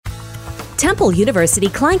Temple University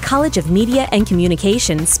Klein College of Media and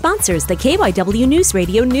Communication sponsors the KYW News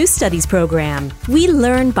Radio News Studies program. We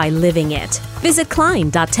learn by living it. Visit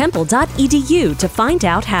klein.temple.edu to find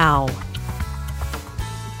out how.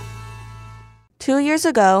 2 years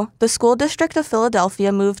ago, the School District of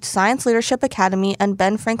Philadelphia moved Science Leadership Academy and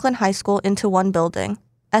Ben Franklin High School into one building.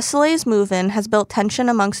 SLA's move-in has built tension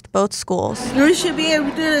amongst both schools. We should be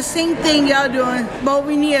able to do the same thing y'all doing, but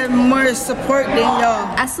we need more support than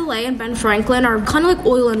y'all. SLA and Ben Franklin are kind of like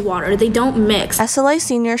oil and water. They don't mix. SLA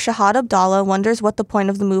senior Shahad Abdallah wonders what the point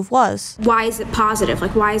of the move was. Why is it positive?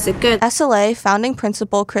 Why is it good? SLA founding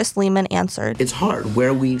principal Chris Lehman answered. It's hard.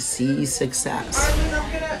 Where we see success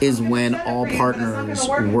is when all partners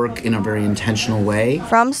work in a very intentional way.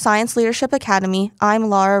 From Science Leadership Academy, I'm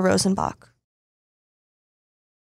Lara Rosenbach.